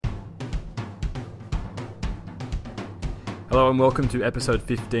Hello and welcome to episode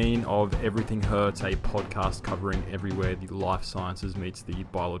 15 of Everything Hurts, a podcast covering everywhere the life sciences meets the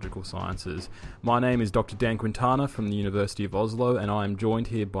biological sciences. My name is Dr. Dan Quintana from the University of Oslo, and I am joined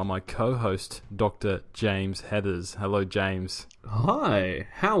here by my co-host, Dr. James Heathers. Hello, James. Hi,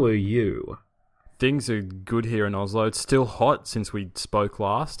 how are you? Things are good here in Oslo. It's still hot since we spoke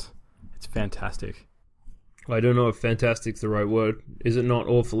last. It's fantastic. I don't know if fantastic's the right word. Is it not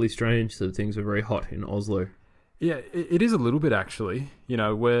awfully strange that things are very hot in Oslo? Yeah, it is a little bit actually. You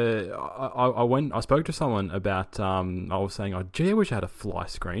know, where I spoke to someone about, I was saying, oh, gee, I wish I had a fly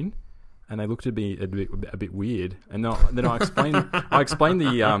screen, and they looked at me a bit weird. And then I explained,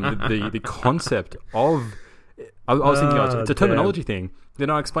 the concept of. I was thinking it's a terminology thing.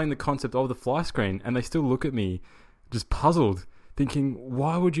 Then I explained the concept of the fly screen, and they still look at me, just puzzled, thinking,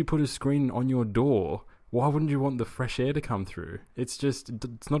 why would you put a screen on your door? Why wouldn't you want the fresh air to come through? It's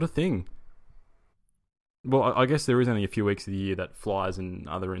not a thing. Well, I guess there is only a few weeks of the year that flies and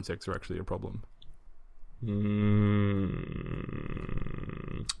other insects are actually a problem.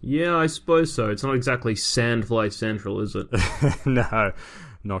 Yeah, I suppose so. It's not exactly Sandfly Central, is it? No,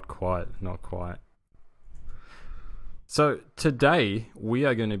 not quite. So today we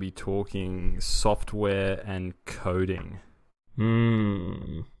are going to be talking software and coding.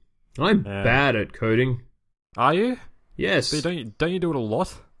 I'm bad at coding. Are you? Yes. But don't you do it a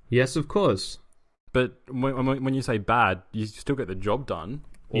lot? Yes, of course. But when you say bad, you still get the job done.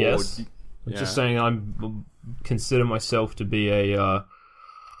 Yes. I'm just saying I consider myself to be an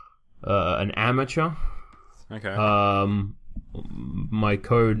amateur. Okay. My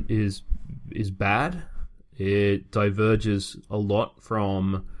code is bad. It diverges a lot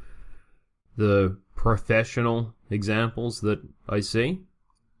from the professional examples that I see.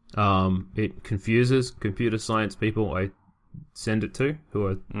 It confuses computer science people I send it to, who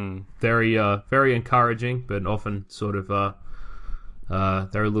are very encouraging, but often sort of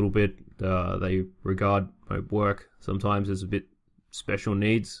they're a little bit they regard my work sometimes as a bit special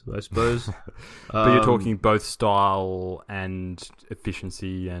needs, I suppose. But you're talking both style and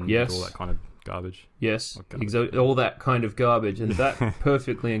efficiency and yes. all that kind of garbage. Yes, exactly, all that kind of garbage, and that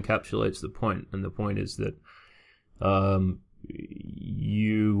perfectly encapsulates the point. And the point is that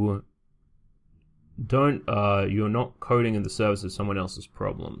you're not coding in the service of someone else's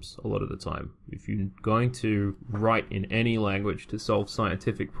problems a lot of the time. If you're going to write in any language to solve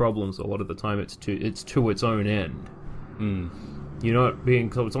scientific problems, a lot of the time it's to its own end. You're not being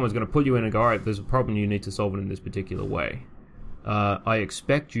told someone's going to put you in and go, all right, there's a problem, you need to solve it in this particular way. I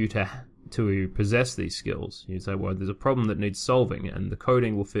expect you to possess these skills. You say, well, there's a problem that needs solving, and the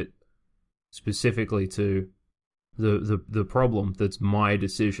coding will fit specifically to the problem that's my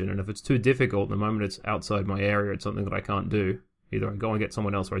decision. And if it's too difficult, the moment it's outside my area, it's something that I can't do. Either I go and get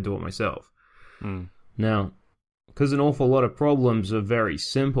someone else or I do it myself. Now, because an awful lot of problems are very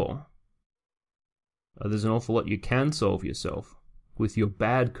simple, there's an awful lot you can solve yourself with your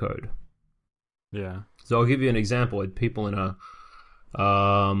bad code. Yeah. So I'll give you an example. I had people in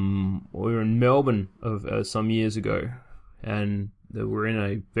we were in Melbourne of some years ago, and they were in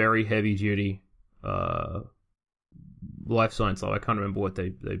a very heavy duty life science lab. I can't remember what they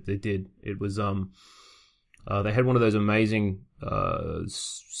did. It was they had one of those amazing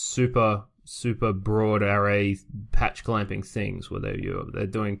super broad array patch clamping things where they're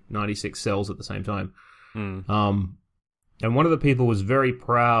doing 96 cells at the same time. And one of the people was very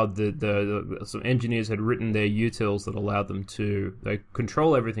proud that some engineers had written their utils that allowed them to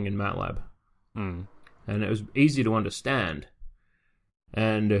control everything in MATLAB, and it was easy to understand.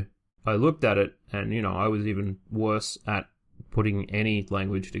 And I looked at it, and I was even worse at putting any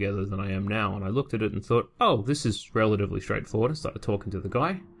language together than I am now. And I looked at it and thought, oh, this is relatively straightforward. I started talking to the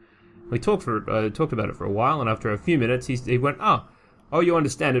guy. We talked about it for a while, and after a few minutes, he went, oh, you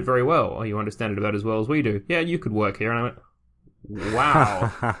understand it very well. Oh, you understand it about as well as we do. Yeah, you could work here. And I went,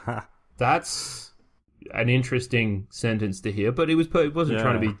 wow, that's an interesting sentence to hear. But it wasn't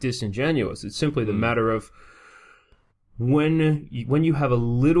trying to be disingenuous. It's simply the matter of when you have a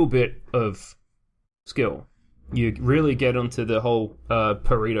little bit of skill, you really get onto the whole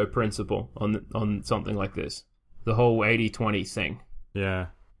Pareto principle on something like this, the whole 80-20 thing. Yeah.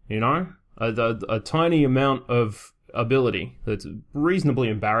 A tiny amount of ability that's reasonably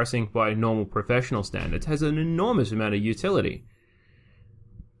embarrassing by normal professional standards has an enormous amount of utility.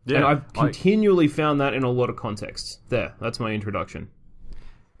 Yeah, and I've continually found that in a lot of contexts. That's my introduction.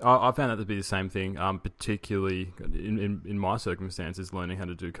 I found that to be the same thing, particularly in my circumstances, learning how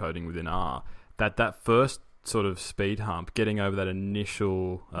to do coding within R. That first sort of speed hump, getting over that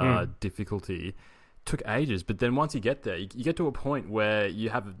initial difficulty, took ages, but then once you get there, you get to a point where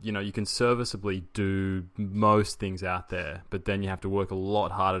you have, you can serviceably do most things out there, but then you have to work a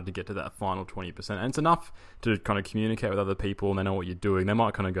lot harder to get to that final 20%. And it's enough to kind of communicate with other people and they know what you're doing. They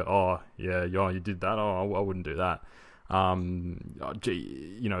might kind of go, oh, yeah, you did that. Oh, I wouldn't do that.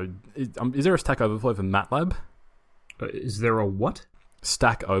 Is there a Stack Overflow for MATLAB? Is there a what?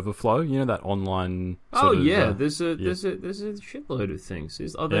 Stack Overflow, that online. There's a shitload of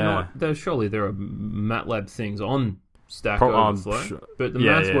things. Are there not? Surely there are MATLAB things on Stack Overflow, sure. But the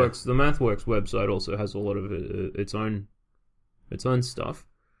MathWorks website also has a lot of its own stuff.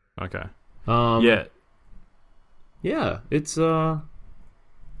 Okay. It's I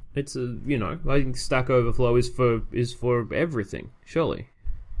think Stack Overflow is for everything. Surely.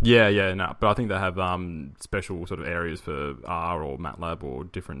 But I think they have special sort of areas for R or MATLAB or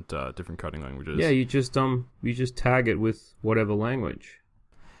different coding languages. Yeah, you just tag it with whatever language.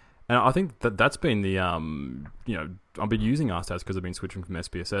 And I think that's been the I've been using RStats because I've been switching from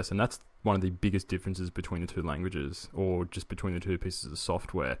SPSS, and that's one of the biggest differences between the two languages, or just between the two pieces of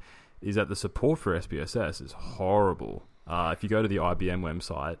software, is that the support for SPSS is horrible. If you go to the IBM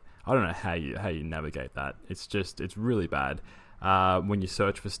website, I don't know how you navigate that. It's really bad. When you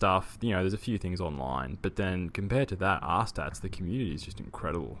search for stuff, there's a few things online, but then compared to that, RStats, the community is just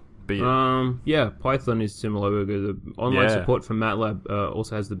incredible. Python is similar. The online support for MATLAB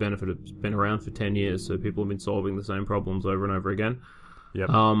also has the benefit of it's been around for 10 years, so people have been solving the same problems over and over again. Yep.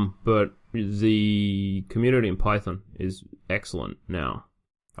 But the community in Python is excellent now.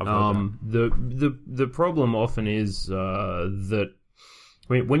 I've heard that. The problem often is that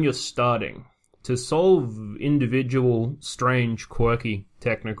when you're starting to solve individual, strange, quirky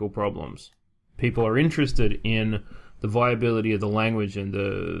technical problems, people are interested in the viability of the language and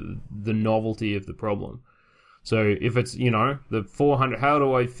the novelty of the problem. So if it's, the 400, how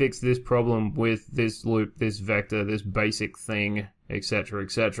do I fix this problem with this loop, this vector, this basic thing, etc.,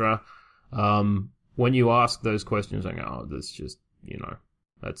 etc. When you ask those questions, I go, that's just,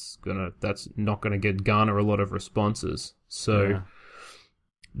 that's not gonna garner a lot of responses. So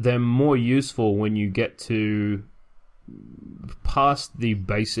they're more useful when you get to past the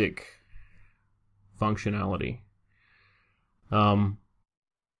basic functionality.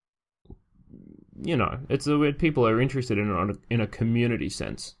 It's where people are interested in a community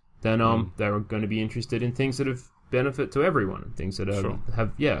sense. Then they're going to be interested in things that have benefit to everyone, things that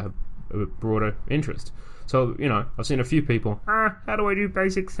have a broader interest. So, I've seen a few people, how do I do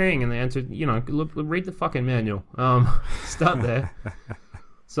basic thing? And they answer, read the fucking manual. Start there.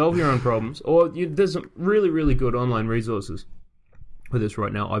 Solve your own problems. Or there's some really, really good online resources for this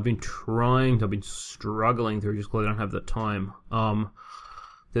right now. I've been struggling through just because I don't have the time.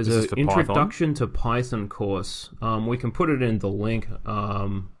 There's an introduction to Python course. We can put it in the link,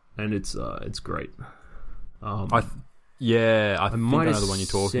 and it's great. I think I know the one you're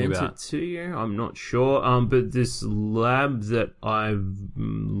talking about. I might have sent it to you. I'm not sure. But this lab that I'm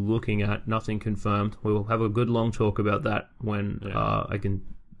looking at, nothing confirmed. We'll have a good long talk about that when I can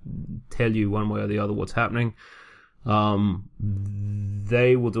tell you one way or the other what's happening.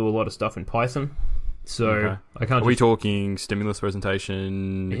 They will do a lot of stuff in Python. So I can't. Are we talking stimulus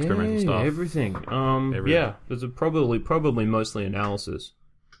presentation, experimental stuff? Everything. Yeah, there's probably mostly analysis.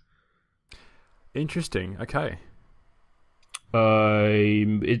 Interesting. Okay.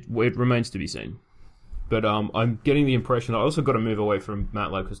 It remains to be seen. But I'm getting the impression I also got to move away from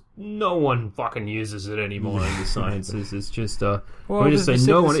MATLAB because no one fucking uses it anymore in the sciences. It's just signal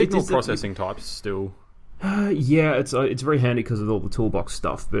processing types still. It's very handy because of all the toolbox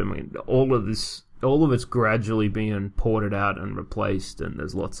stuff. But I mean, all of it's gradually being ported out and replaced, and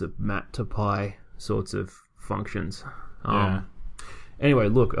there's lots of mat to pi sorts of functions. Anyway,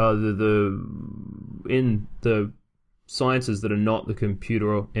 look, in the sciences that are not the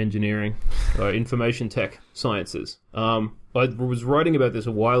computer or engineering, information tech sciences. I was writing about this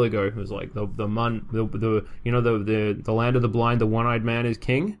a while ago. It was like the land of the blind, the one-eyed man is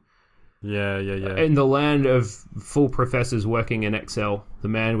king. Yeah. In the land of full professors working in Excel, the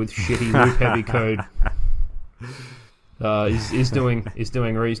man with shitty loop-heavy code is doing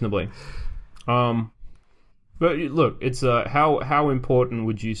reasonably. But look, it's how important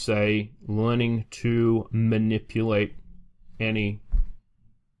would you say learning to manipulate any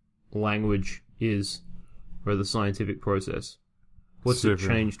language is for the scientific process? What's it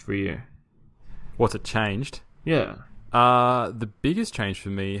changed for you? What's it changed? Yeah. The biggest change for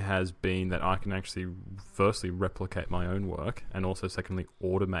me has been that I can actually, firstly, replicate my own work, and also, secondly,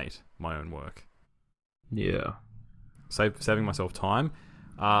 automate my own work. Yeah. Saving myself time.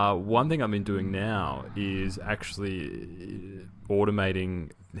 One thing I've been doing now is actually automating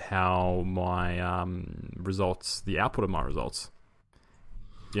how my results, the output of my results.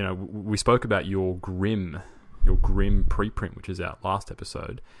 You know, we spoke about your Grim preprint, which is out last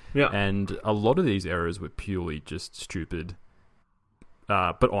episode. Yeah. And a lot of these errors were purely just stupid,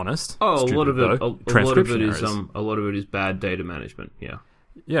 but honest. Oh, stupid, a lot of it. transcription is errors. a lot of it is bad data management. Yeah.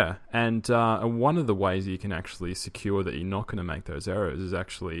 Yeah, and one of the ways you can actually secure that you're not going to make those errors is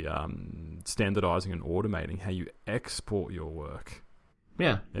actually standardizing and automating how you export your work.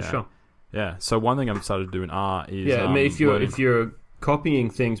 Yeah, for sure. Yeah. So one thing I've started to do in R is I mean, if you're copying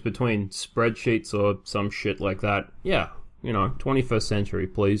things between spreadsheets or some shit like that, 21st century,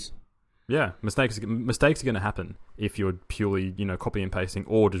 please. Yeah, mistakes are going to happen if you're purely, copy and pasting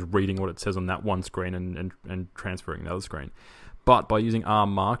or just reading what it says on that one screen and transferring the other screen. But by using R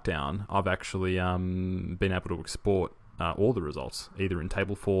Markdown, I've actually been able to export all the results, either in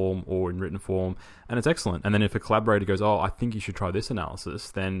table form or in written form, and it's excellent. And then if a collaborator goes, I think you should try this analysis,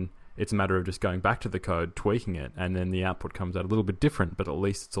 then it's a matter of just going back to the code, tweaking it, and then the output comes out a little bit different, but at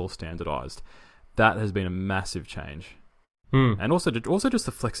least it's all standardized. That has been a massive change. And also just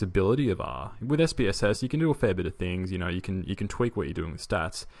the flexibility of R. With SPSS, you can do a fair bit of things. You can tweak what you're doing with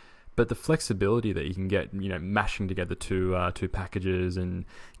stats. But the flexibility that you can get, mashing together two packages and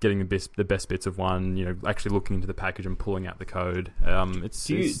getting the best bits of one, actually looking into the package and pulling out the code.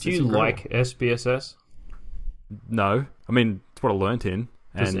 Do you like SPSS? No, I mean it's what I learnt in.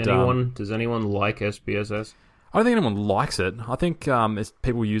 Does anyone like SPSS? I don't think anyone likes it. I think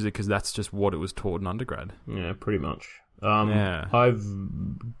people use it because that's just what it was taught in undergrad. Yeah, pretty much. I've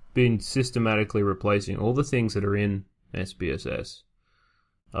been systematically replacing all the things that are in SPSS.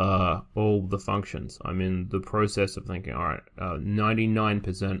 All the functions. I'm in the process of thinking, all right,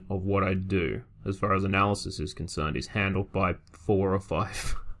 99% of what I do, as far as analysis is concerned, is handled by 4 or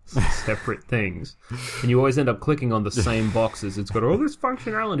 5 separate things. And you always end up clicking on the same boxes. It's got all this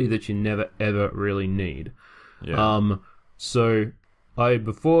functionality that you never, ever really need. Yeah. So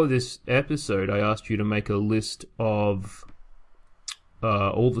before this episode, I asked you to make a list of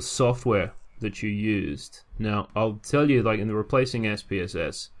all the software that you used. Now, I'll tell you, like in the replacing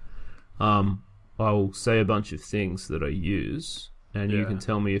SPSS, I'll say a bunch of things that I use, and you can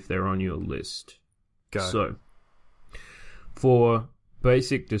tell me if they're on your list. Go. So, for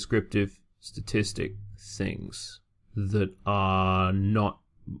basic descriptive statistic things that are not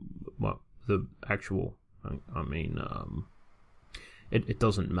the actual, it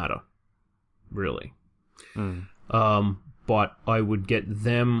doesn't matter, really. But I would get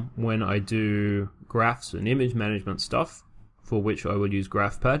them when I do graphs and image management stuff, for which I would use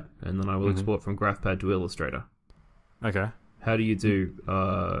GraphPad, and then I will export from GraphPad to Illustrator. Okay. How do you do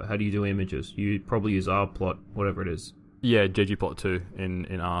images? You probably use rplot, whatever it is. Yeah, ggplot2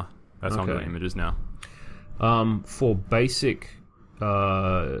 in R. That's how I'm doing images now. For basic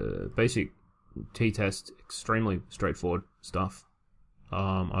t-test, extremely straightforward stuff,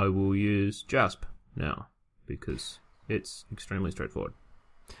 I will use JASP now, because it's extremely straightforward.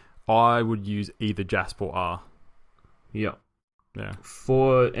 I would use either JASP or R. Yeah. Yeah.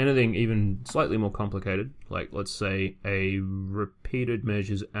 For anything even slightly more complicated, like let's say a repeated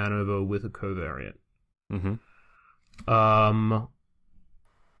measures ANOVA with a covariant,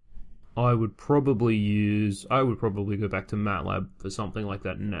 I would probably go back to MATLAB for something like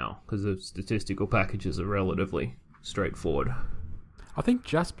that now, because the statistical packages are relatively straightforward. I think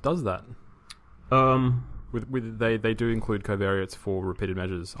JASP does that. They do include covariates for repeated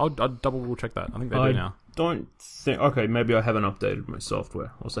measures. I'll double check that. I think they do now. Don't think. Okay, maybe I haven't updated my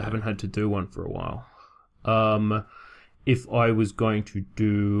software. Also, haven't had to do one for a while. If I was going to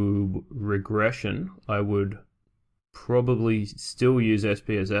do regression, I would probably still use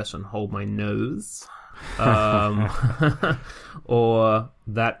SPSS and hold my nose. Or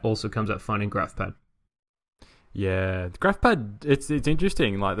that also comes out fine in GraphPad. Yeah, GraphPad. It's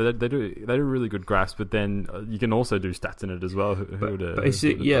interesting. Like they do really good graphs, but then you can also do stats in it as well.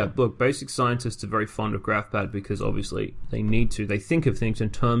 Look, basic scientists are very fond of GraphPad because obviously they think of things in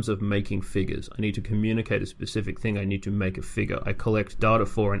terms of making figures. I need to communicate a specific thing. I need to make a figure. I collect data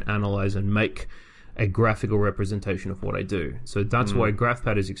for and analyze and make a graphical representation of what I do. So that's why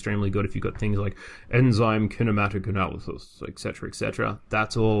GraphPad is extremely good. If you've got things like enzyme kinematic analysis, etc., etc.,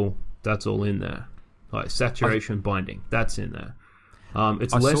 that's all in there. Like saturation binding, that's in there.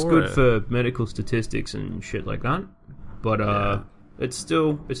 It's less good for medical statistics and shit like that, but it's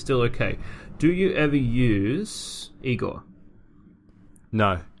still okay. Do you ever use Igor?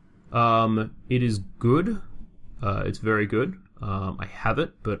 No. It is good. It's very good. I have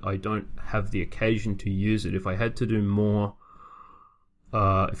it, but I don't have the occasion to use it. If I had to do more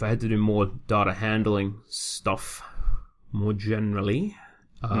data handling stuff, more generally,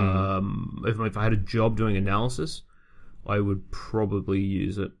 If I had a job doing analysis, I would probably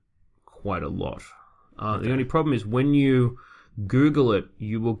use it quite a lot. The only problem is when you Google it,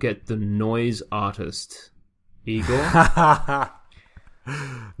 you will get the noise artist, Igor.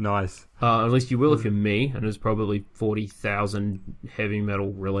 Nice. At least you will if you're me, and there's probably 40,000 heavy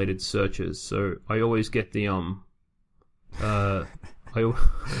metal related searches. So I always get the The I always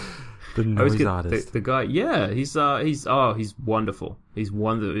noise get artist. the guy. Yeah, he's wonderful. He's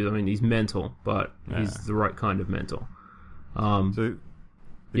wonderful. I mean, he's mental, but he's the right kind of mental. So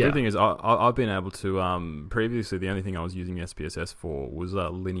the good thing is I've been able to previously the only thing I was using SPSS for was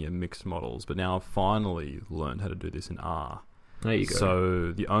linear mixed models, but now I've finally learned how to do this in R. There you go.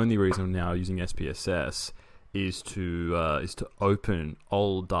 So the only reason I'm now using SPSS is to open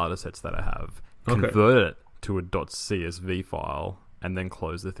old data sets that I have, convert it to a .csv file, and then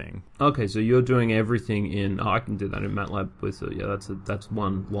close the thing. Okay, so you're doing everything in. I can do that in MATLAB with. That's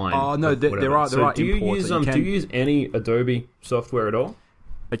one line. Oh no, there are do you imports. Do you use any Adobe software at all?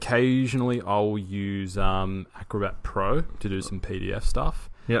 Occasionally, I'll use Acrobat Pro to do some PDF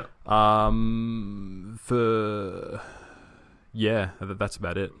stuff. Yeah. That's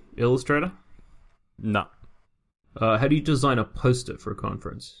about it. Illustrator? No. How do you design a poster for a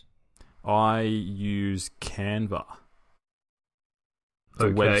conference? I use Canva. It's a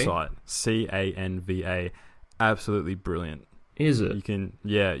website. Canva. Absolutely brilliant. Is it? You can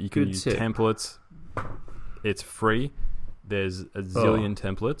use templates. It's free. There's a zillion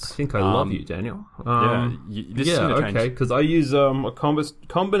templates. I think I love you, Daniel. Okay. Because I use a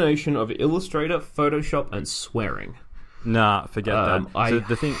combination of Illustrator, Photoshop, and swearing. Nah, forget that. I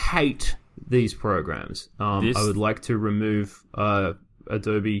hate these programs. I would like to remove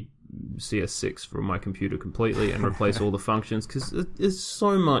Adobe CS6 from my computer completely and replace all the functions because there's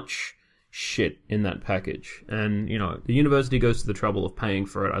so much shit in that package. And, the university goes to the trouble of paying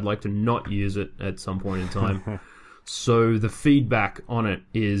for it. I'd like to not use it at some point in time. So the feedback on it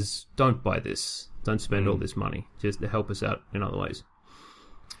is don't buy this. Don't spend all this money. Just to help us out in other ways.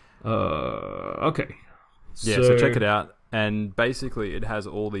 Okay. Yeah, so check it out. And basically, it has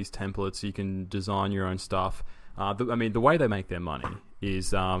all these templates. You can design your own stuff. The way they make their money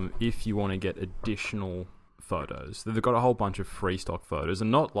is if you want to get additional photos. They've got a whole bunch of free stock photos,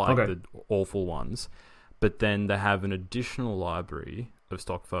 and not like the awful ones. But then they have an additional library of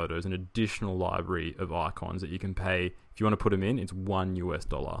stock photos, an additional library of icons that you can pay. If you want to put them in, it's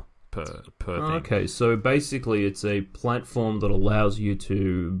 $1 per thing. Okay, so basically it's a platform that allows you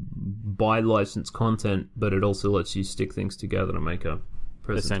to buy licensed content, but it also lets you stick things together to make a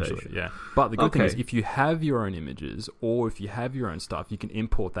presentation. Essentially, yeah. But the good thing is, if you have your own images or if you have your own stuff, you can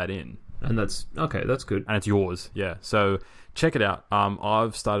import that in. And that's good. And it's yours, yeah. So check it out.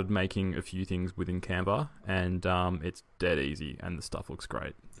 I've started making a few things within Canva, and it's dead easy, and the stuff looks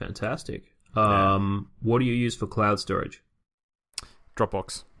great. Fantastic. What do you use for cloud storage?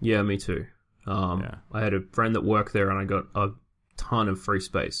 Dropbox. Yeah, me too. I had a friend that worked there, and I got a ton of free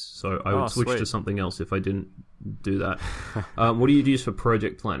space, so I would switch to something else if I didn't do that. What do you use for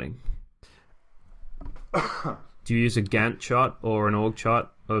project planning? Do you use a Gantt chart or an org chart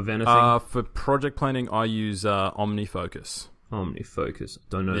of anything? For project planning, I use OmniFocus. OmniFocus.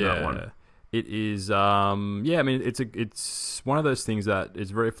 Don't know that one. It is, it's one of those things that is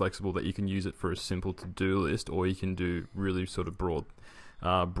very flexible that you can use it for a simple to-do list, or you can do really sort of broad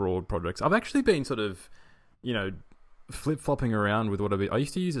projects. I've actually been sort of, flip-flopping around with what I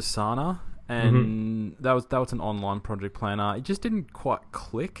used to use Asana, and that was an online project planner. It just didn't quite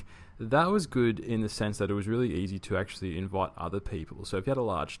click. That was good in the sense that it was really easy to actually invite other people. So if you had a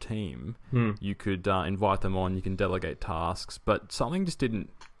large team, you could invite them on, you can delegate tasks, but something just didn't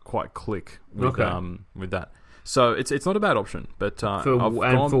quite click with that. So it's not a bad option, but for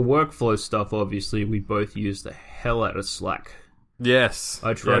workflow stuff, obviously we both use the hell out of Slack. Yes,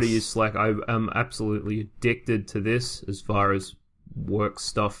 I try to use Slack. I am absolutely addicted to this as far as work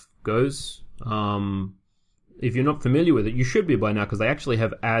stuff goes. If you're not familiar with it, you should be by now, because they actually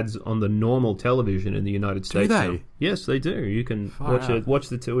have ads on the normal television in the United States. Do they? Now. Yes, they do. You can watch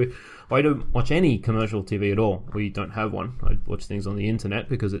the TV. I don't watch any commercial TV at all. We don't have one. I watch things on the internet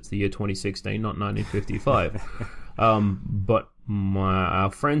because it's the year 2016, not 1955. But our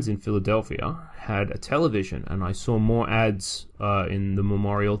friends in Philadelphia had a television, and I saw more ads in the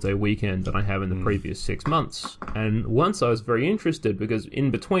Memorial Day weekend than I have in the previous 6 months. And once I was very interested, because in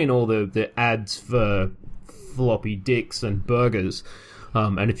between all the ads for floppy dicks and burgers,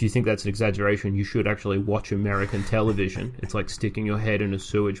 and if you think that's an exaggeration, you should actually watch American television. It's like sticking your head in a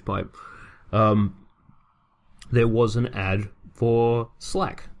sewage pipe. There was an ad for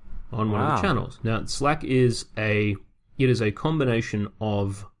Slack on one of the channels. Now, Slack is a it is a combination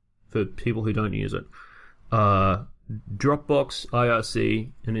of, for people who don't use it, Dropbox,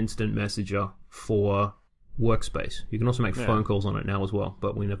 IRC, and Instant Messenger for workspace. You can also make phone calls on it now as well,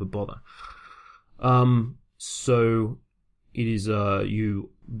 but we never bother. So it is you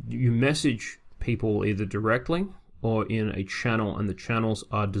message people either directly or in a channel, and the channels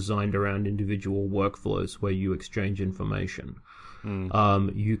are designed around individual workflows where you exchange information.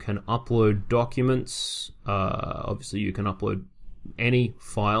 You can upload documents. Obviously, you can upload any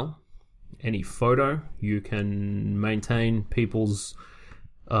file, any photo. You can maintain people's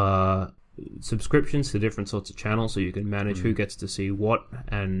subscriptions to different sorts of channels, so you can manage who gets to see what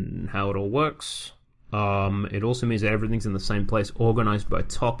and how it all works. It also means that everything's in the same place, organized by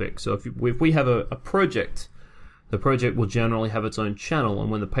topic. So if we have a project, the project will generally have its own channel,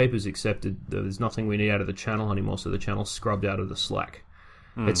 and when the paper's accepted, there's nothing we need out of the channel anymore, so the channel's scrubbed out of the Slack.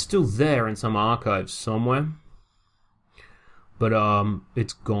 It's still there in some archives somewhere, but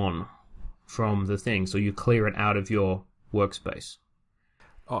it's gone from the thing, so you clear it out of your workspace.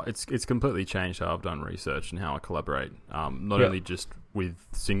 Oh, it's completely changed how I've done research and how I collaborate. Not only just with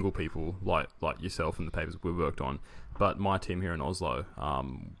single people like yourself and the papers we've worked on, but my team here in Oslo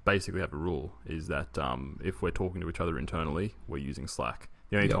basically have a rule, is that if we're talking to each other internally, we're using Slack.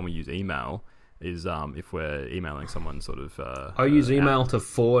 The only time we use email is if we're emailing someone sort of... I use email to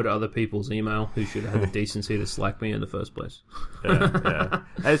forward other people's email who should have the decency to Slack me in the first place. Yeah.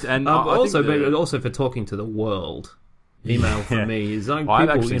 And also for talking to the world. Email for me is like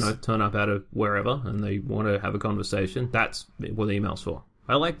people, turn up out of wherever and they want to have a conversation. That's what the email's for.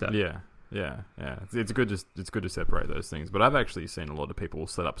 I like that. Yeah. It's good to separate those things. But I've actually seen a lot of people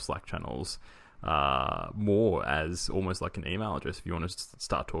set up Slack channels more as almost like an email address. If you want to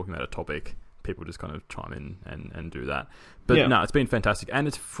start talking about a topic, people just kind of chime in and do that. But no, it's been fantastic, and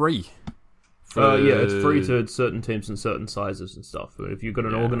it's free. It's free to certain teams and certain sizes and stuff. But if you've got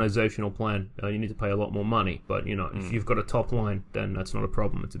an organizational plan, you need to pay a lot more money. But if you've got a top line, then that's not a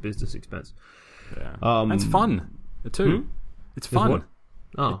problem. It's a business expense. Yeah, and it's fun too. It's fun. What?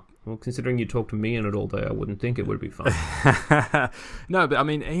 Oh, well, considering you talk to me in it all day, I wouldn't think it would be fun. No, but I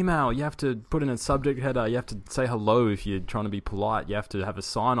mean, email. You have to put in a subject header. You have to say hello if you're trying to be polite. You have to have a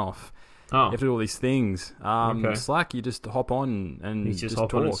sign off. Oh. You have to do all these things. Okay. Slack, you just hop on and you just hop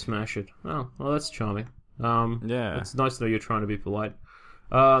talk. on and smash it. Oh, well, that's charming. Yeah. It's nice to know you're trying to be polite.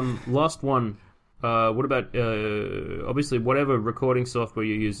 Last one. What about, obviously, whatever recording software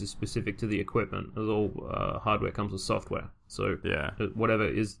you use is specific to the equipment. As all hardware comes with software. So whatever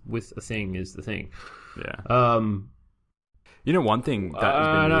is with a thing is the thing. Yeah. One thing that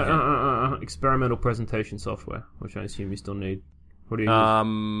has been experimental presentation software, which I assume you still need. What do you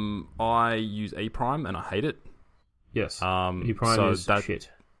use? I use ePrime and I hate it. Yes. ePrime is shit.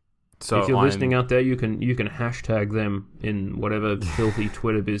 So if you're listening out there, you can hashtag them in whatever filthy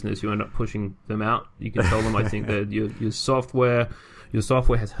Twitter business you end up pushing them out. You can tell them, I think, that your software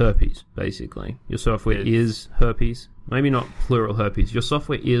has herpes, basically. Your software is herpes. Maybe not plural herpes. Your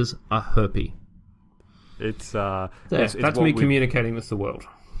software is a herpy. It's that's me communicating with the world.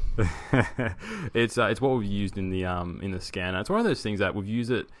 It's what we've used in the scanner. It's one of those things that we've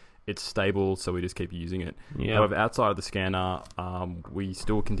used it. It's stable, so we just keep using it. Yep. However, outside of the scanner, we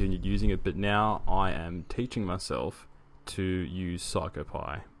still continued using it, but now I am teaching myself to use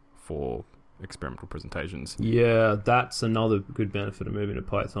CircuitPy for experimental presentations. Yeah, that's another good benefit of moving to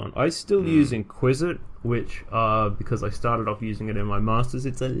Python. I still use Inquisit, which, because I started off using it in my masters,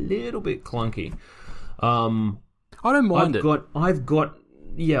 it's a little bit clunky. I don't mind it. I've got.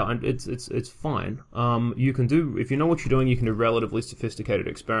 Yeah, it's fine. You can do, if you know what you're doing, you can do relatively sophisticated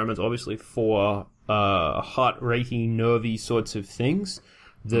experiments. Obviously, for heart ratey, nervy sorts of things,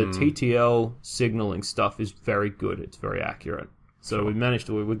 the TTL signaling stuff is very good. It's very accurate. So we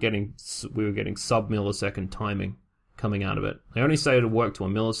were getting sub-millisecond timing coming out of it. They only say it'll work to a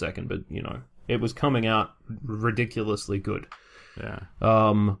millisecond, but it was coming out ridiculously good. Yeah.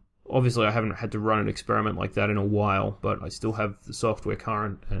 Obviously, I haven't had to run an experiment like that in a while, but I still have the software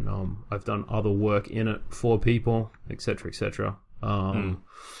current, and I've done other work in it for people, etc., etc.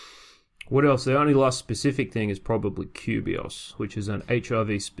 What else? The only last specific thing is probably Cubios, which is an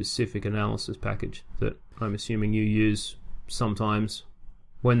HRV-specific analysis package that I'm assuming you use sometimes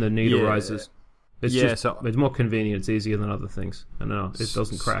when the need arises. It's more convenient. It's easier than other things, and it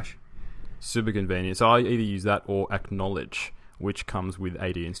doesn't crash. Super convenient. So I either use that or Acknowledge, which comes with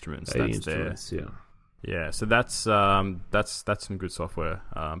AD Instruments. Yeah. So that's some good software,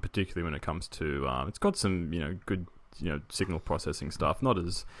 particularly when it comes to it's got some good signal processing stuff. Not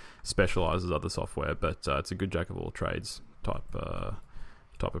as specialized as other software, but it's a good jack of all trades type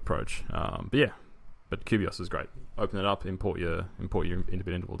approach. But yeah, but Kubios is great. Open it up, import your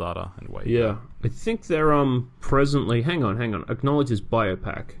interval data, and wait. Yeah, I think they're presently. Hang on. Acknowledges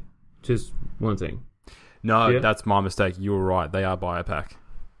Biopack. Just one thing. No, Yeah. that's my mistake. You were right. They are Biopack,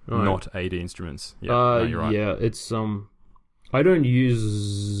 Right. not AD Instruments. Yeah, no, you're right. Yeah, it's I don't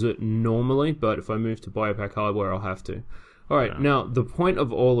use it normally, but if I move to Biopack hardware, I'll have to. All right, now the point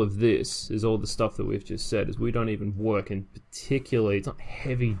of all of this is all the stuff that we've just said is we don't even work in particularly, it's not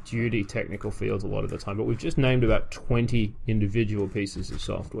heavy-duty technical fields a lot of the time, but we've just named about 20 individual pieces of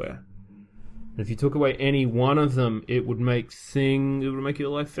software. And if you took away any one of them, it would make your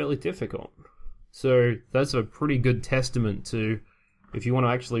life fairly difficult. So that's a pretty good testament to if you want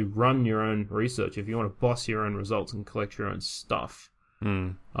to actually run your own research, if you want to boss your own results and collect your own stuff.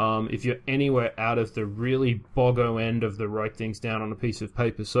 If you're anywhere out of the really boggo end of the write things down on a piece of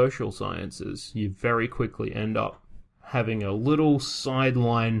paper social sciences, you very quickly end up having a little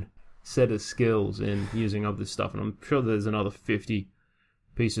sideline set of skills in using of this stuff. And I'm sure there's another 50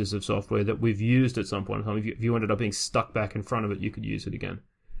 pieces of software that we've used at some point in time. If you ended up being stuck back in front of it, you could use it again.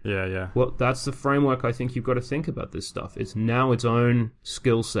 Yeah. Well, that's the framework I think you've got to think about this stuff. It's now its own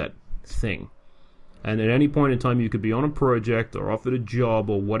skill set thing. And at any point in time, you could be on a project or offered a job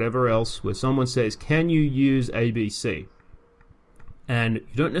or whatever else where someone says, can you use ABC? And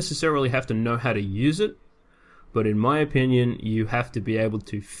you don't necessarily have to know how to use it, but in my opinion, you have to be able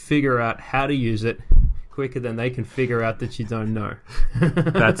to figure out how to use it quicker than they can figure out that you don't know.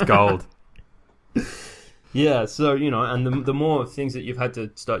 That's gold. Yeah, so, and the more things that you've had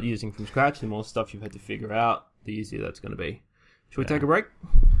to start using from scratch, the more stuff you've had to figure out, the easier that's going to be. Should we take a break?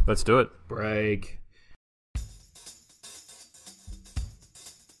 Let's do it. Break.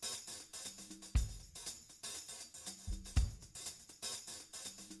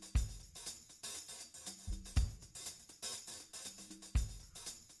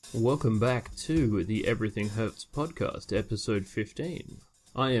 Welcome back to the Everything Hurts podcast, episode 15.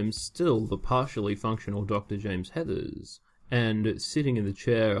 I am still the partially functional Dr. James Heathers, and sitting in the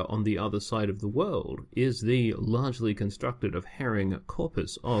chair on the other side of the world is the largely constructed of herring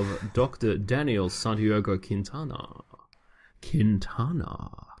corpus of Dr. Daniel Santiago Quintana. Quintana.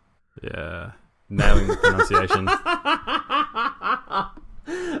 Yeah. Nailing the pronunciation.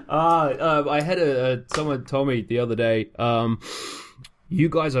 I had someone told me the other day, you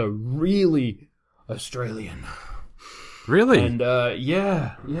guys are really Australian. Really? And,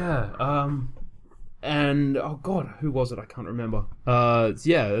 yeah. And, oh god, who was it? I can't remember.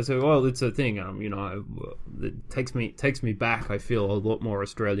 Yeah, so, well, it's a thing, it takes me back. I feel a lot more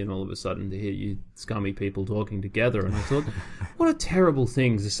Australian all of a sudden to hear you scummy people talking together, and I thought, what a terrible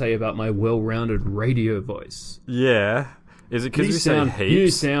thing to say about my well-rounded radio voice. Yeah. Is it because we say heaps?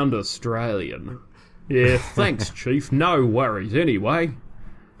 You sound Australian. Yeah, thanks, Chief. No worries. Anyway,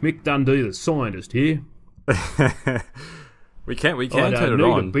 Mick Dundee, the scientist here. we can I turn don't it need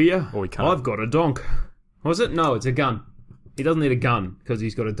on. a beer. Or we can't. I've got a donk. Was it? No, it's a gun. He doesn't need a gun because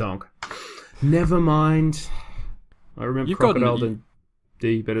he's got a donk. Never mind. I remember You've Crocodile gotten-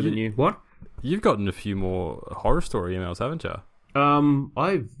 Dundee better than you. What? You've gotten a few more horror story emails, haven't you?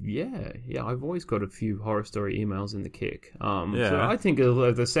 I've always got a few horror story emails in the kick. Yeah. So I think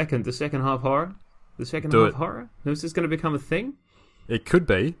the second half horror, horror. Is this going to become a thing? It could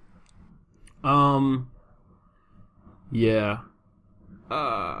be. Yeah.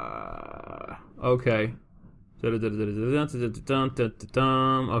 Okay.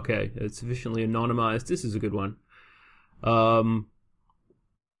 Okay, it's sufficiently anonymized. This is a good one.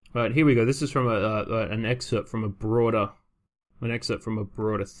 Right, here we go. This is from an excerpt from a broader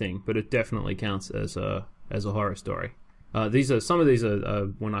thing, but it definitely counts as a horror story. Some of these are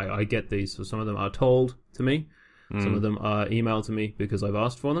when I get these. So some of them are told to me. Some of them are emailed to me because I've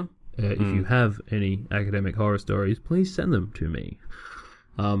asked for them. If you have any academic horror stories, please send them to me.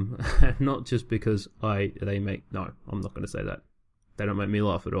 Not just because I'm not going to say that. They don't make me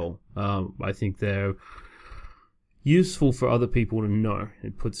laugh at all. I think they're useful for other people to know.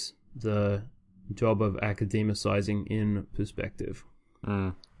 It puts the job of academicizing in perspective.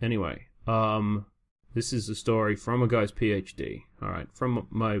 Anyway, this is a story from a guy's PhD. All right, from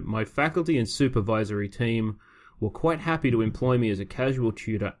my faculty and supervisory team were quite happy to employ me as a casual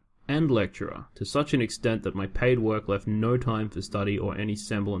tutor and lecturer to such an extent that my paid work left no time for study or any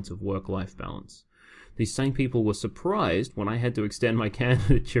semblance of work-life balance. These same people were surprised when I had to extend my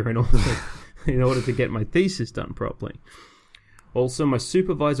candidature in order to get my thesis done properly. Also, my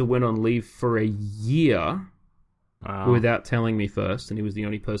supervisor went on leave for a year without telling me first, and he was the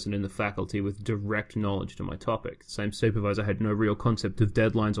only person in the faculty with direct knowledge to my topic. The same supervisor had no real concept of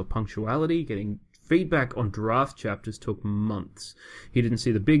deadlines or punctuality, getting Feedback on draft chapters took months. He didn't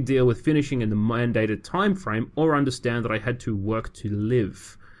see the big deal with finishing in the mandated time frame or understand that I had to work to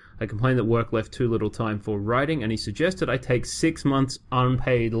live. I complained that work left too little time for writing, and he suggested I take 6 months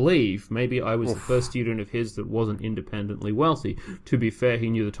unpaid leave. Maybe I was the first student of his that wasn't independently wealthy. To be fair, he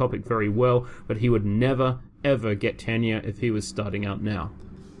knew the topic very well, but he would never, ever get tenure if he was starting out now.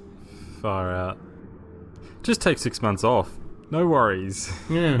 Far out. Just take 6 months off. No worries.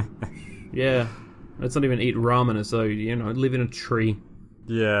 Yeah. Yeah. Let's not even eat ramen as though, live in a tree.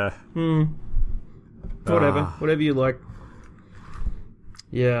 Yeah. Whatever. Whatever you like.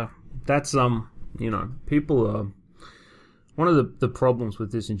 Yeah, that's, people are... One of the problems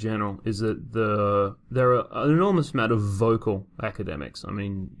with this in general is that there are an enormous amount of vocal academics. I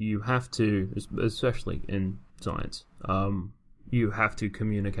mean, you have to, especially in science, you have to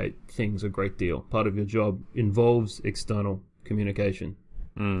communicate things a great deal. Part of your job involves external communication.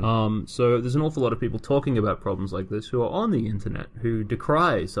 So there's an awful lot of people talking about problems like this who are on the internet, who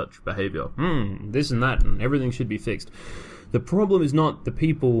decry such behavior. This and that, and everything should be fixed. The problem is not the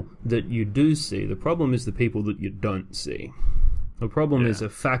people that you do see. The problem is the people that you don't see. The problem is a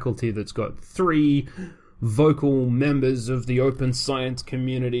faculty that's got 3 vocal members of the open science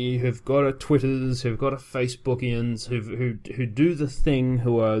community who've got a Twitters, who've got a Facebookians, who do the thing,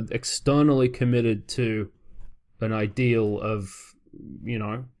 who are externally committed to an ideal of,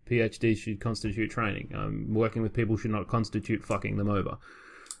 PhDs should constitute training. Working with people should not constitute fucking them over.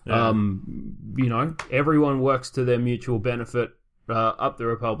 Yeah. Everyone works to their mutual benefit. Up the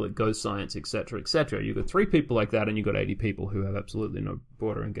Republic goes science, etc., etc. You've got 3 people like that, and you've got 80 people who have absolutely no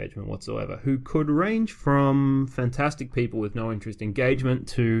broader engagement whatsoever, who could range from fantastic people with no interest engagement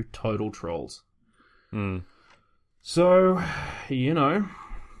to total trolls. So,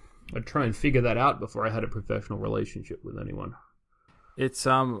 I'd try and figure that out before I had a professional relationship with anyone. It's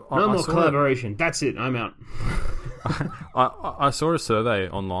no more collaboration. That's it. I'm out. I saw a survey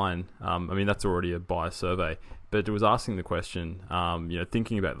online. That's already a biased survey, but it was asking the question.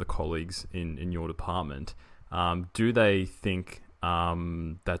 Thinking about the colleagues in your department, do they think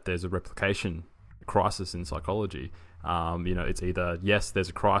that there's a replication crisis in psychology? It's either yes, there's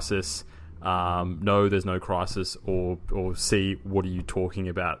a crisis. No, there's no crisis, or C, what are you talking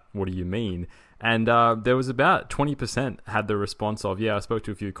about? What do you mean? And there was about 20% had the response of, I spoke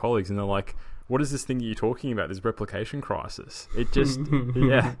to a few colleagues, and they're like, what is this thing that you're talking about, this replication crisis? It just,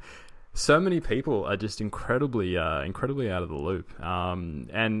 so many people are just incredibly out of the loop.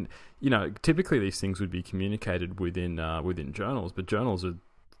 And, typically these things would be communicated within journals, but journals are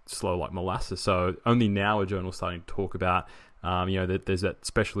slow like molasses. So only now are journals starting to talk about that there's that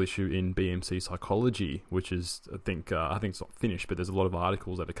special issue in BMC Psychology, which is I think it's not finished, but there's a lot of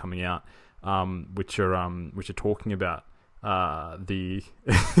articles that are coming out which are talking about the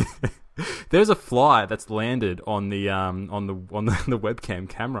there's a fly that's landed on the webcam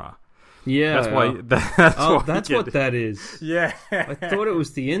camera. Yeah, that's what that is. Yeah, I thought it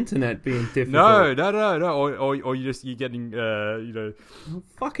was the internet being difficult. No. Or you're getting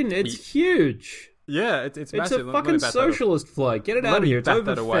fucking, it's huge. Yeah, it's massive. It's a fucking socialist fly. Get it out of here. It's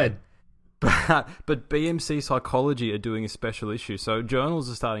overfed. But BMC Psychology are doing a special issue, so journals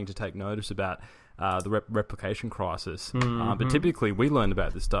are starting to take notice about the replication crisis. But typically, we learn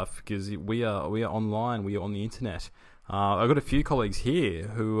about this stuff because we are online, we are on the internet. I've got a few colleagues here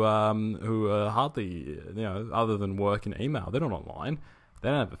who are hardly, other than work and email, they're not online. They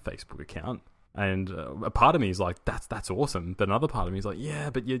don't have a Facebook account. And a part of me is like, that's awesome. But another part of me is like, yeah,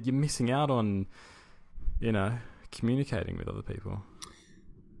 but you're missing out on, communicating with other people.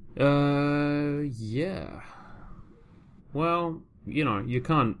 Yeah. Well, you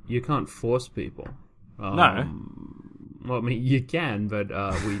can't force people. No. Well, I mean, you can, but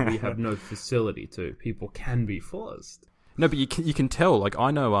we have no facility to. People can be forced. No, but you can tell. Like, I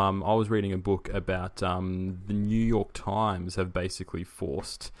know. I was reading a book about the New York Times have basically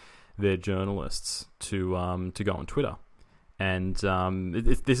forced their journalists to go on Twitter, and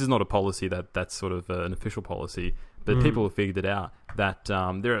this is not a policy that's sort of an official policy, but people have figured it out that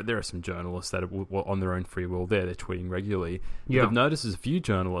there are some journalists that are on their own free will. They're tweeting regularly. Yeah. I've noticed there's a few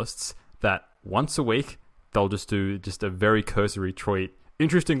journalists that once a week they'll just do a very cursory tweet,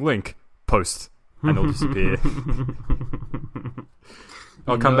 interesting link, post, and they'll disappear.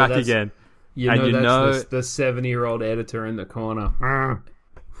 I'll come back again. That's the 70-year-old editor in the corner.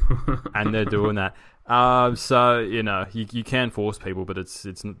 And they're doing that. So you can force people, but it's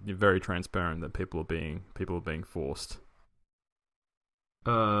very transparent that people are being forced.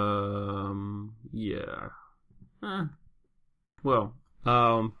 Yeah. Well,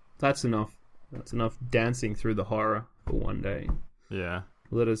 that's enough. That's enough dancing through the horror for one day. Yeah.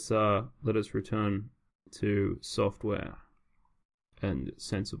 let us return to software and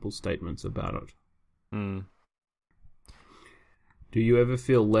sensible statements about it. Mm. Do you ever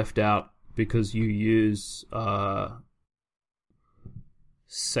feel left out because you use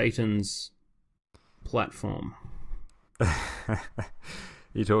Satan's platform?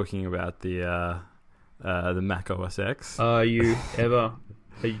 You're talking about the Mac OS X? Do you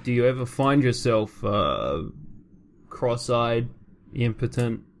ever find yourself cross-eyed,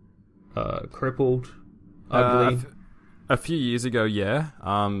 impotent, crippled, ugly? A few years ago, yeah.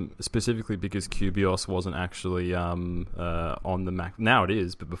 Specifically because Cubios wasn't actually on the Mac. Now it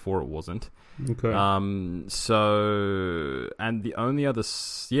is, but before it wasn't. Okay. So, and the only other,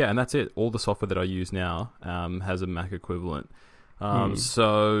 and that's it. All the software that I use now has a Mac equivalent.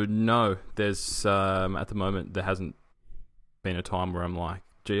 So no, there's at the moment there hasn't been a time where I'm like,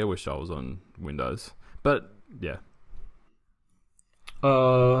 gee, I wish I was on Windows. But yeah.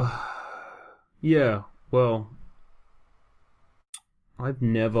 Yeah. Well, I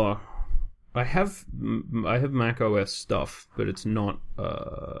have Mac OS stuff, but it's not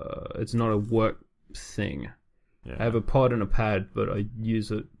a work thing. Yeah. I have a pod and a pad, but I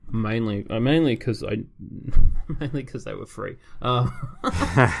use it mainly because they were free. But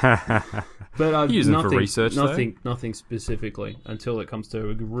I've use them for research, nothing specifically until it comes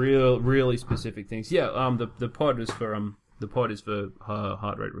to really specific things. Yeah, the pod is for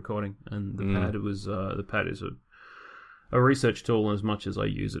heart rate recording, and the pad is a research tool as much as I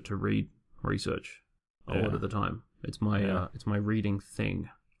use it to read research a lot of the time. It's my reading thing.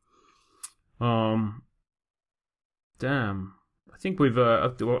 Damn. I think we've.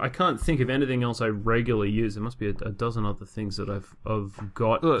 I can't think of anything else I regularly use. There must be a dozen other things that I've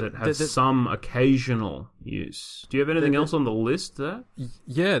got that have some occasional use. Do you have anything else on the list there?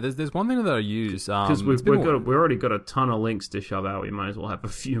 Yeah, there's one thing that I use because we've already got a ton of links to shove out. We might as well have a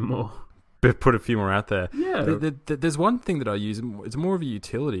few more. Put a few more out there. Yeah. There's one thing that I use. It's more of a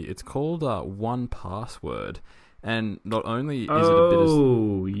utility. It's called 1Password. And not only is it a bit of...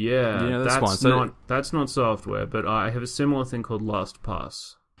 Oh, yeah. You know, that's not software, but I have a similar thing called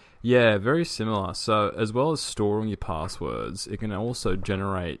LastPass. Yeah, very similar. So as well as storing your passwords, it can also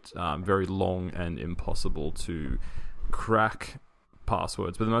generate very long and impossible to crack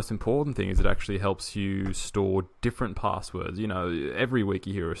passwords. But the most important thing is it actually helps you store different passwords. You know, every week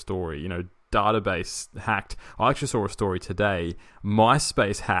you hear a story, database hacked. I actually saw a story today,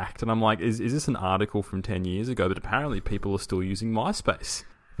 MySpace hacked, and I'm like, is this an article from 10 years ago? But apparently people are still using MySpace.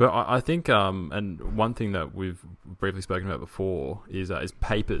 But I think, and one thing that we've briefly spoken about before is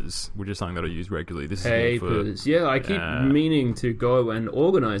Papers, which is something that I use regularly. This Papers, yeah, I keep meaning to go and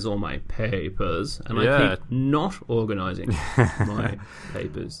organize all my papers, and I keep not organizing my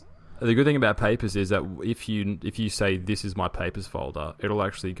papers. The good thing about Papers is that if you say this is my Papers folder, it'll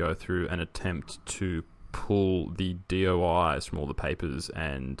actually go through and attempt to pull the DOIs from all the papers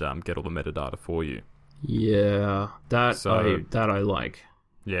and get all the metadata for you. Yeah, that I like.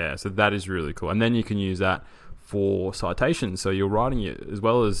 Yeah, so that is really cool. And then you can use that for citations. So you're writing it, as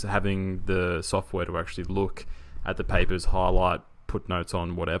well as having the software to actually look at the papers, highlight, put notes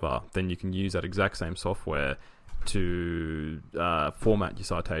on, whatever, then you can use that exact same software to format your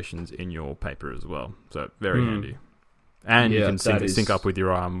citations in your paper as well. So very handy. And you can sync up with your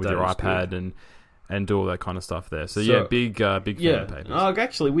iPad and do all that kind of stuff there. So big fan of Papers.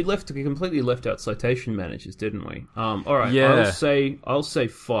 Actually, we completely left out citation managers, didn't we? All right. Yeah. I'll say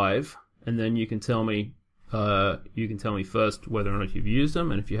 5, and then you can tell me first whether or not you've used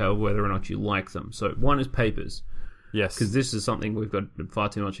them, and if you have, whether or not you like them. So 1 is Papers. Yes. Because this is something we've got far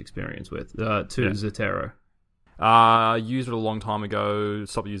too much experience with. 2 is Zotero. I used it a long time ago.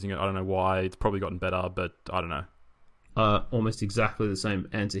 Stopped using it. I don't know why. It's probably gotten better, but I don't know. Almost exactly the same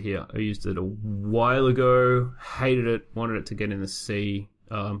answer here. I used it a while ago. Hated it. Wanted it to get in the C.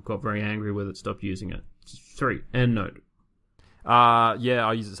 Got very angry with it. Stopped using it. 3. EndNote. Yeah,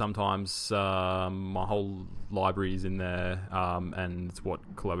 I use it sometimes. My whole library is in there, and it's what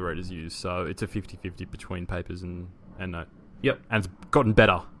collaborators use. So it's a 50-50 between Papers and EndNote. Yep. And it's gotten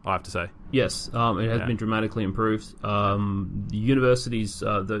better, I have to say. Yes, it has been dramatically improved. The universities,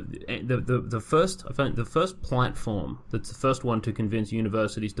 the first platform that's the first one to convince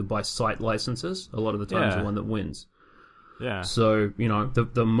universities to buy site licenses, a lot of the time is the one that wins. Yeah. So,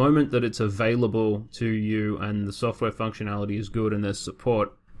 the moment that it's available to you and the software functionality is good and there's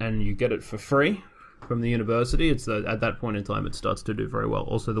support and you get it for free from the university, at that point in time it starts to do very well.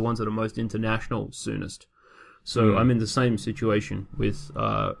 Also, the ones that are most international soonest. So I'm in the same situation with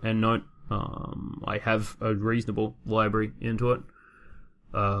EndNote. I have a reasonable library into it.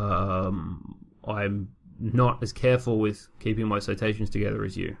 I'm not as careful with keeping my citations together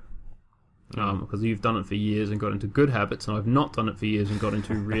as you. Because you've done it for years and got into good habits, and I've not done it for years and got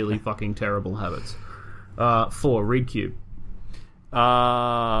into really fucking terrible habits. 4, ReadCube.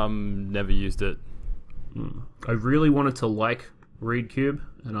 Never used it. I really wanted to like ReadCube,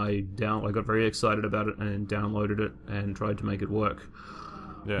 and I got very excited about it and downloaded it and tried to make it work.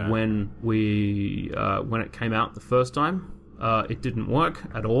 Yeah. When it came out the first time, it didn't work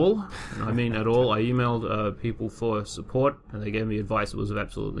at all. And I mean at all. I emailed people for support, and they gave me advice that was of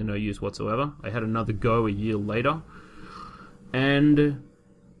absolutely no use whatsoever. I had another go a year later, and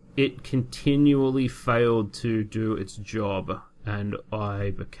it continually failed to do its job, and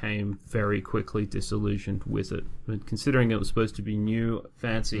I became very quickly disillusioned with it. But considering it was supposed to be new,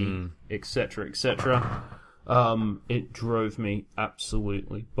 fancy, etc., etc., it drove me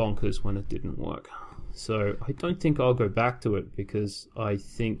absolutely bonkers when it didn't work. So I don't think I'll go back to it because I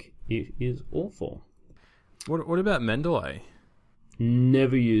think it is awful. What about Mendeley?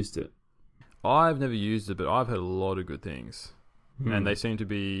 Never used it. I've never used it, but I've heard a lot of good things. And they seem to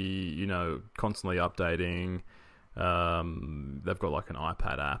be, constantly updating. They've got like an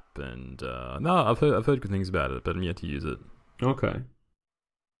iPad app, and no, I've heard good things about it, but I'm yet to use it. Okay.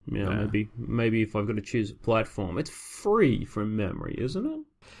 Yeah. Maybe if I've got to choose a platform, it's free from memory, isn't it?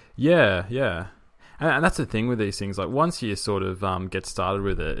 Yeah. And that's the thing with these things. Like once you sort of get started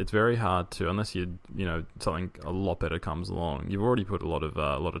with it, it's very hard to, unless something a lot better comes along. You've already put a lot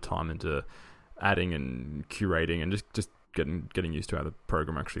of time into adding and curating and just getting used to how the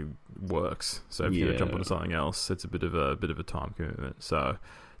program actually works. So if you're going to jump onto something else, it's a bit of a time commitment. So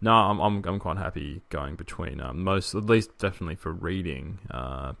no, I'm quite happy going between most, at least definitely for reading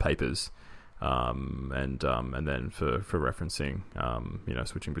papers, and then for referencing,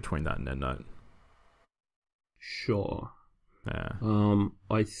 switching between that and EndNote. Sure. Yeah.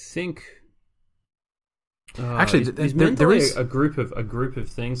 I think. Actually, there is a group of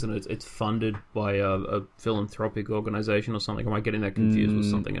things, and it's funded by a philanthropic organization or something. Am I getting that confused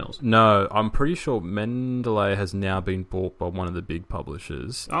with something else? No, I'm pretty sure Mendeley has now been bought by one of the big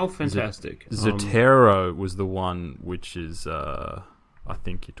publishers. Oh, fantastic! Zotero was the one which is I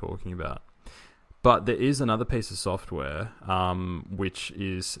think you're talking about. But there is another piece of software, which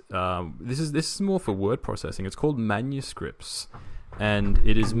is this is more for word processing. It's called Manuscripts. And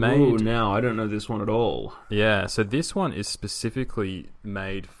it is made... Ooh, now, I don't know this one at all. Yeah, so this one is specifically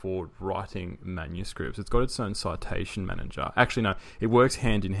made for writing manuscripts. It's got its own citation manager. Actually, no, it works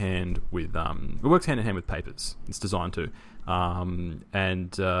hand in hand with papers. It's designed to.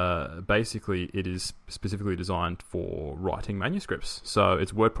 Basically, it is specifically designed for writing manuscripts. So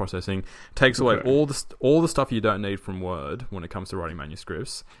it's word processing, takes away all the stuff you don't need from Word when it comes to writing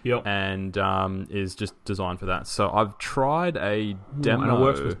manuscripts. Yep. And is just designed for that. So I've tried a demo. And it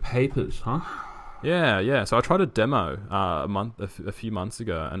works with papers, huh? Yeah. So I tried a demo a few months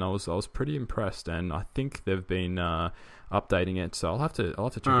ago, and I was pretty impressed. And I think they've been updating it, so I'll have to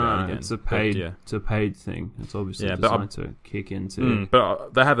check it out again. It's a paid thing. It's obviously designed to kick into.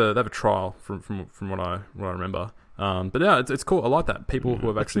 But they have a trial from what I remember. But yeah, it's cool. I like that. People who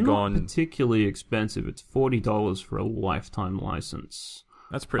have actually gone particularly expensive. It's $40 for a lifetime license.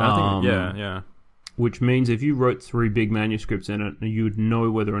 That's pretty. I think yeah. Which means if you wrote 3 big manuscripts in it, you would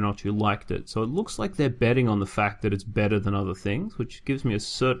know whether or not you liked it. So it looks like they're betting on the fact that it's better than other things, which gives me a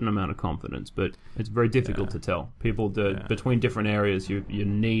certain amount of confidence. But it's very difficult to tell. Between different areas, your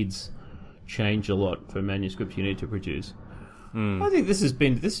needs change a lot for manuscripts you need to produce. I think this has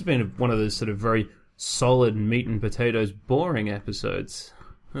been one of those sort of very solid meat and potatoes, boring episodes.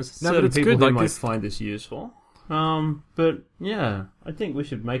 There's certain people who might find this useful. But yeah, I think we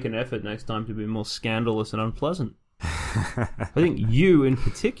should make an effort next time to be more scandalous and unpleasant. I think you in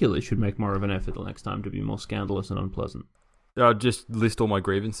particular should make more of an effort the next time to be more scandalous and unpleasant. Just list all my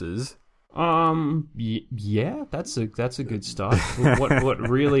grievances. Yeah, that's a good start. What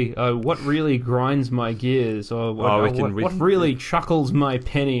really grinds my gears, or what really chuckles my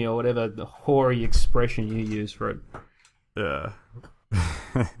penny, or whatever the hoary expression you use for it. Yeah.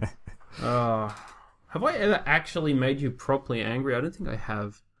 Have I ever actually made you properly angry? I don't think I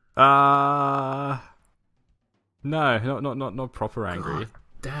have. No, not proper angry. God,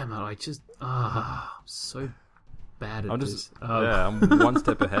 damn it! I'm so bad at this. I'm one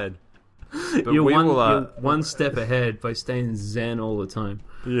step ahead. But you're one step ahead by staying zen all the time.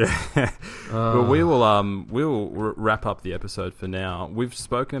 Yeah. But we'll wrap up the episode for now. We've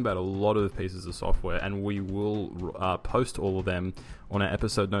spoken about a lot of pieces of software, and we will post all of them on our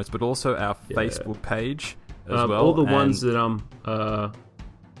episode notes, but also our Facebook page as well. All the ones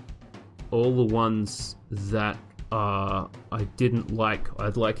that I didn't like.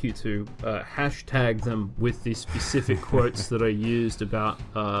 I'd like you to hashtag them with the specific quotes that I used about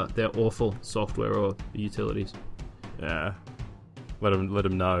their awful software or utilities. Yeah, let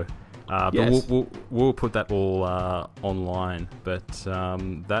them know. But Yes. we'll put that all online. But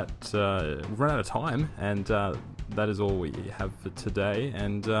we've run out of time, and that is all we have for today.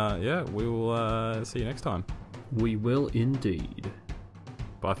 And we will see you next time. We will indeed.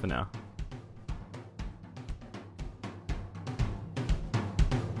 Bye for now.